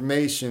this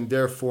information,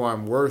 therefore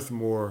I'm worth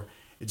more.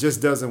 It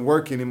just doesn't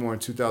work anymore in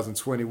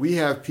 2020. We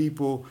have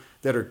people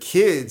that are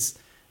kids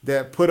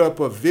that put up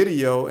a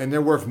video and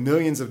they're worth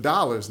millions of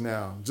dollars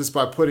now just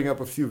by putting up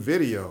a few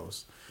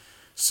videos.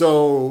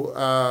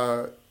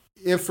 So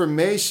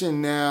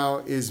information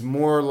now is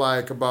more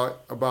like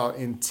about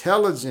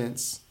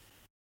intelligence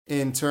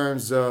in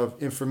terms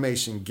of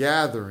information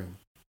gathering.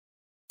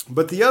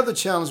 But the other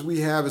challenge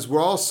we have is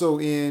we're also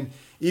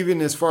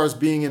even as far as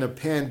being in a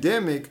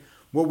pandemic,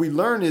 what we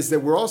learn is that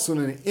we're also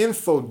in an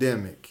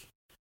infodemic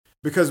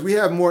because we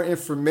have more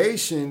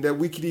information that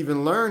we could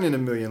even learn in a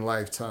million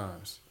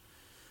lifetimes.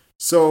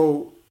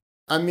 So,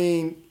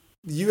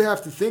 you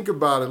have to think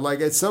about it.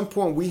 Like at some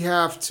point, we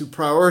have to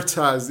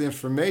prioritize the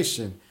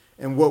information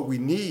and what we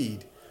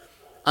need.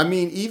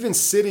 Even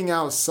sitting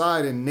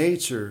outside in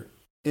nature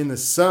in the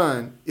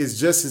sun is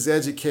just as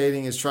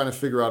educating as trying to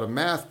figure out a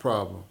math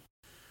problem.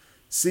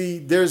 See,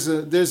 there's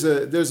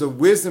a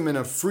wisdom and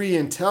a free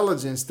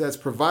intelligence that's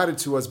provided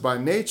to us by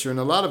nature, and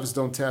a lot of us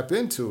don't tap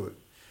into it.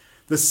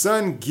 The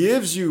sun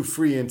gives you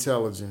free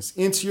intelligence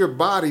into your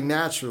body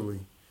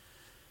naturally,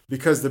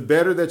 because the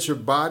better that your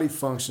body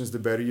functions, the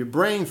better your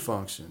brain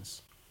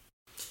functions.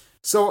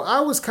 So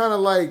I was kind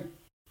of like,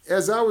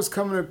 as I was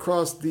coming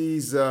across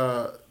these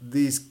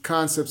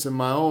concepts in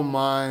my own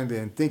mind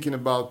and thinking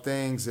about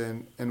things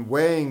and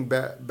weighing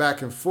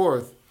back and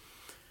forth,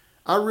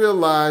 I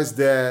realized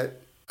that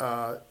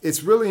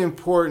it's really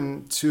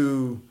important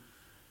to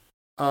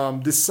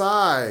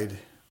decide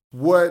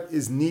what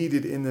is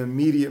needed in the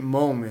immediate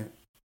moment.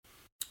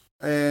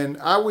 And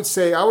I would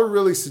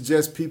really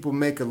suggest people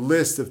make a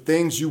list of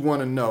things you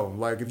want to know.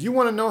 Like if you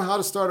want to know how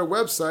to start a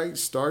website,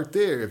 start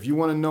there. If you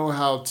want to know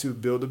how to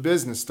build a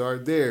business,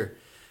 start there.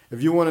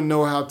 If you want to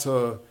know how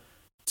to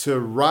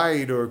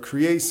write or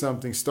create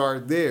something,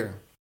 start there.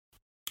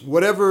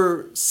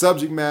 Whatever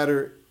subject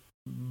matter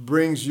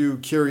brings you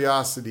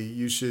curiosity,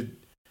 you should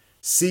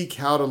seek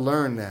how to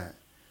learn that.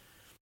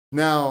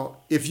 Now,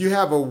 if you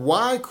have a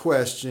why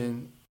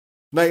question,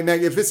 like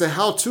if it's a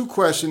how-to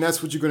question,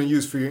 that's what you're going to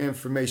use for your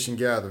information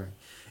gathering.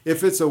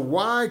 If it's a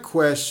why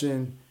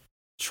question,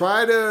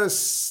 try to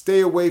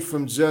stay away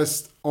from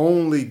just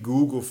only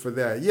Google for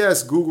that.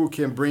 Yes, Google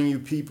can bring you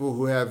people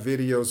who have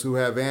videos, who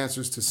have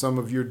answers to some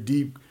of your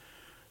deep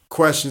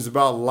questions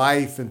about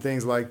life and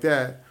things like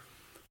that.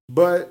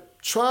 But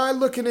try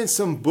looking in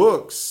some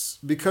books,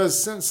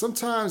 because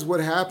sometimes what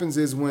happens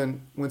is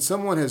when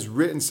someone has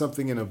written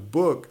something in a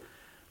book,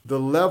 the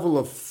level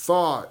of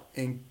thought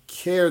and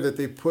care that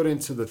they put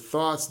into the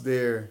thoughts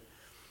there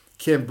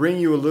can bring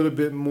you a little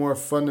bit more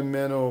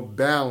fundamental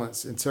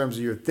balance in terms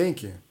of your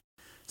thinking.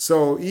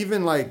 So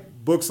even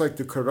like books like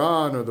the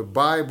Quran or the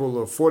Bible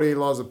or 48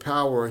 Laws of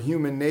Power or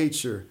Human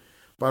Nature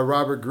by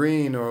Robert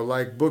Greene, or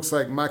like books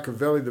like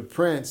Machiavelli the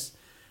Prince,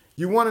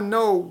 you want to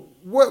know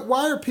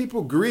why are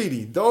people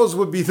greedy? Those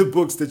would be the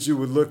books that you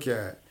would look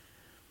at,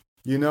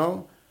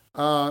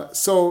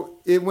 So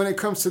when it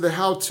comes to the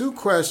how-to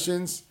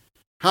questions,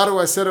 how do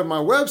I set up my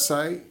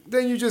website?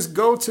 Then you just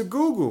go to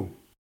Google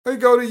or you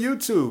go to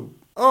YouTube.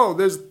 Oh,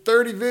 there's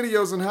 30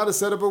 videos on how to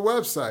set up a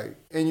website.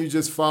 And you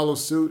just follow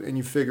suit and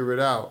you figure it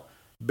out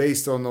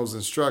based on those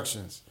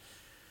instructions.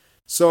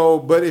 So,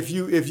 but if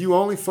you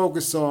only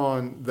focus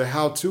on the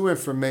how-to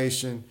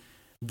information,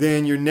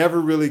 then you're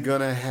never really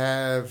going to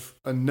have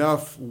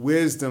enough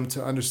wisdom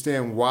to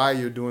understand why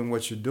you're doing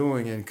what you're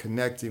doing and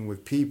connecting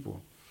with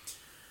people.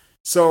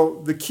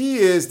 So the key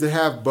is to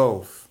have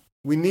both.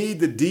 We need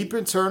the deep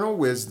internal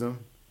wisdom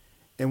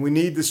and we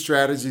need the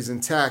strategies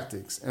and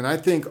tactics. And I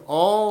think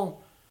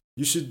all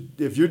You should,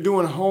 if you're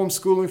doing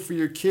homeschooling for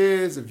your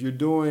kids, if you're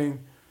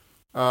doing,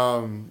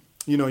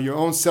 your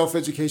own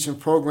self-education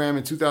program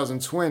in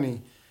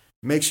 2020,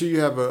 make sure you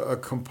have a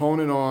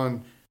component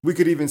on, we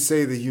could even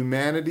say the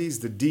humanities,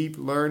 the deep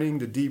learning,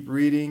 the deep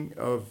reading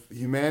of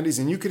humanities.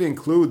 And you could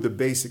include the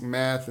basic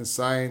math and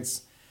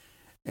science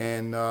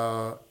and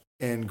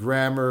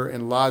grammar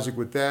and logic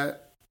with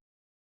that.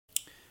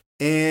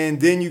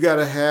 And then you got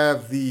to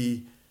have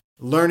the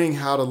learning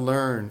how to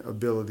learn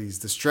abilities,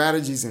 the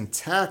strategies and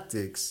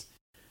tactics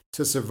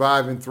to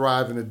survive and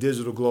thrive in a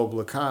digital global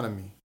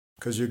economy,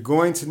 because you're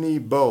going to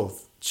need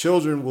both.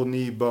 Children will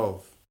need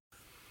both.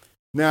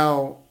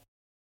 Now,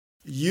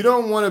 you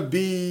don't want to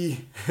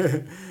be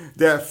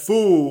that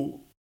fool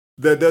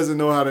that doesn't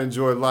know how to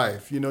enjoy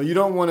life. You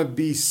don't want to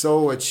be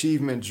so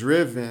achievement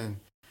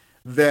driven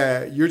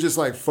that you're just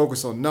like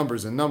focused on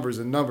numbers and numbers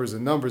and numbers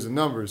and numbers and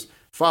numbers,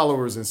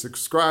 followers and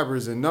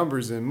subscribers and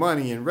numbers and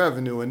money and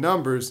revenue and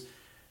numbers,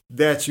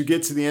 that you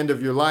get to the end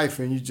of your life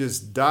and you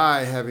just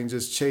die having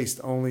just chased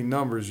only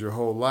numbers your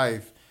whole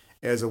life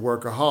as a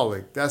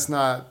workaholic. That's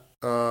not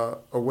a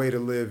way to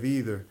live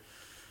either.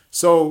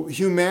 So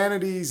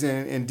humanities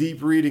and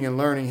deep reading and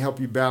learning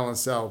help you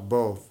balance out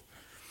both.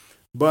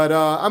 But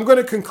I'm going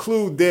to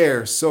conclude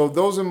there. So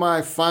those are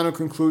my final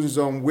conclusions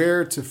on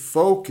where to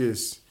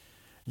focus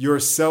your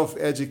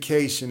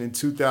self-education in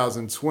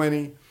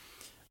 2020.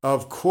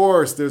 Of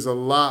course, there's a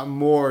lot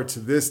more to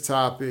this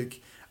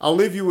topic. I'll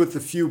leave you with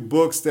a few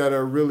books that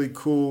are really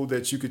cool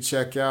that you could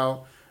check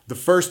out. The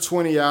First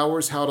 20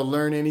 Hours, How to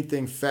Learn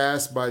Anything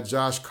Fast by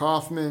Josh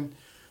Kaufman.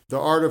 The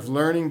Art of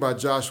Learning by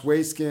Josh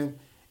Waitzkin.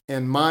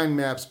 And Mind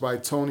Maps by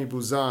Tony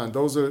Buzan.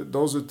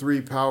 Those are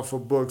three powerful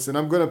books. And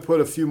I'm going to put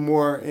a few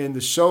more in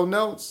the show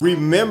notes.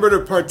 Remember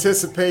to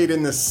participate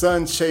in the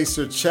Sun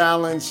Chaser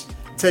Challenge.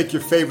 Take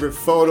your favorite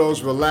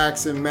photos,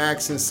 relaxing,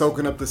 maxing,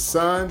 soaking up the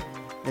sun,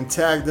 and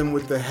tag them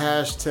with the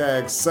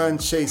hashtag Sun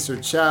Chaser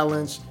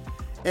Challenge.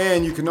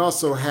 And you can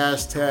also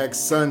hashtag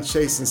Sun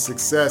Chasing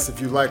Success if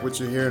you like what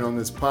you're hearing on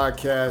this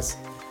podcast.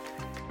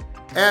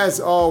 As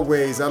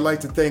always, I'd like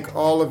to thank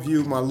all of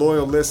you, my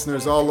loyal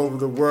listeners all over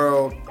the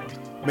world.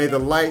 May the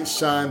light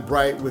shine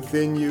bright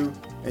within you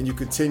and you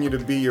continue to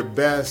be your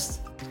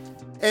best.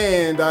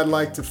 And I'd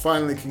like to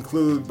finally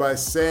conclude by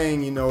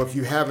saying, if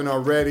you haven't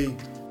already,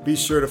 be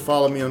sure to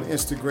follow me on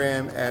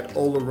Instagram at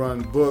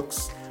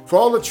OlaRunBooks. For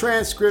all the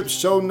transcripts,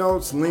 show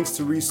notes, links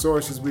to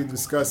resources we've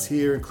discussed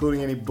here,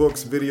 including any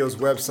books, videos,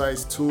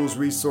 websites, tools,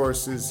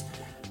 resources,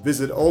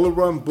 visit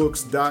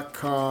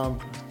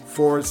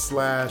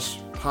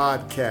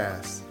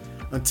OlaRunBooks.com/podcast.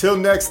 Until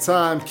next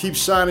time, keep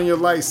shining your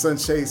light, Sun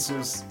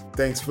Chasers.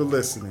 Thanks for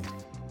listening.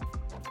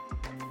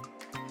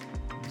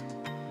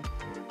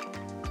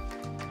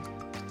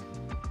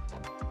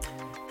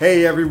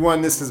 Hey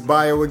everyone, this is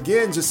Bio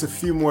again. Just a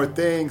few more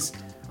things.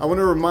 I want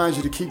to remind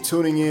you to keep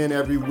tuning in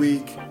every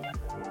week.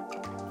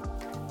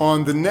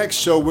 On the next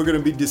show, we're going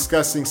to be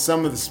discussing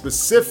some of the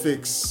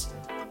specifics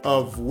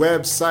of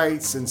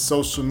websites and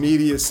social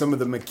media, some of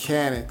the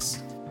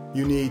mechanics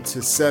you need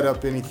to set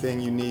up anything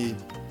you need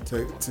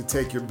to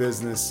take your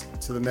business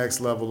to the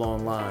next level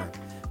online.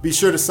 Be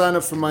sure to sign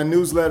up for my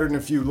newsletter, and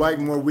if you like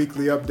more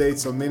weekly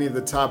updates on many of the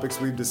topics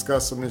we've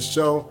discussed on this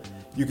show,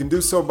 you can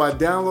do so by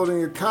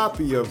downloading a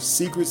copy of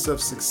Secrets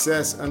of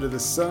Success Under the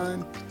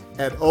Sun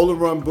at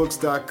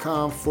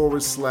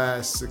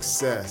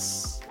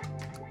OlaRunBooks.com/success.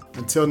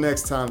 Until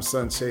next time,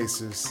 Sun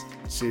Chasers,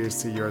 cheers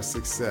to your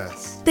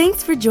success.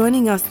 Thanks for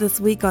joining us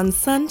this week on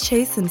Sun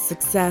Chasing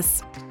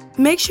Success.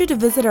 Make sure to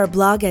visit our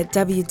blog at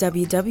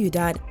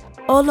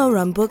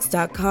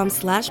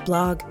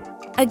www.OlaRunBooks.com/blog.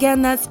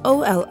 Again, that's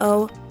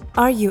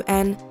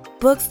OLORUN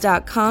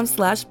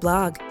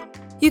Books.com/blog.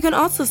 You can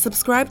also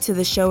subscribe to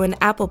the show in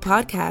Apple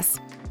Podcasts,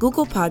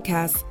 Google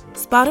Podcasts,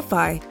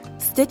 Spotify,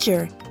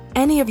 Stitcher,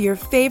 any of your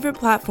favorite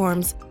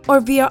platforms, or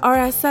via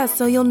RSS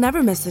so you'll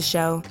never miss a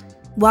show.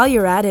 While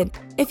you're at it,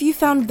 if you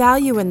found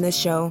value in this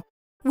show,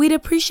 we'd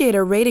appreciate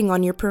a rating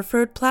on your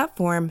preferred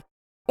platform.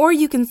 Or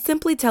you can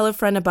simply tell a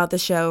friend about the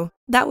show.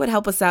 That would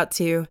help us out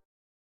too.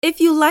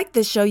 If you like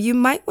this show, you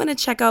might want to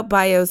check out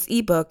Bio's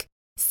ebook,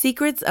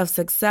 Secrets of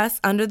Success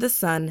Under the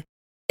Sun.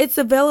 It's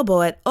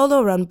available at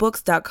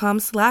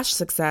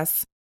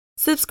OlaRunBooks.com/success.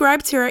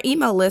 Subscribe to our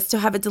email list to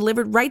have it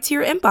delivered right to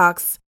your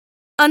inbox.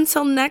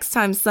 Until next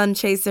time, Sun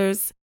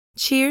Chasers,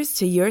 cheers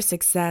to your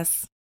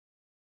success.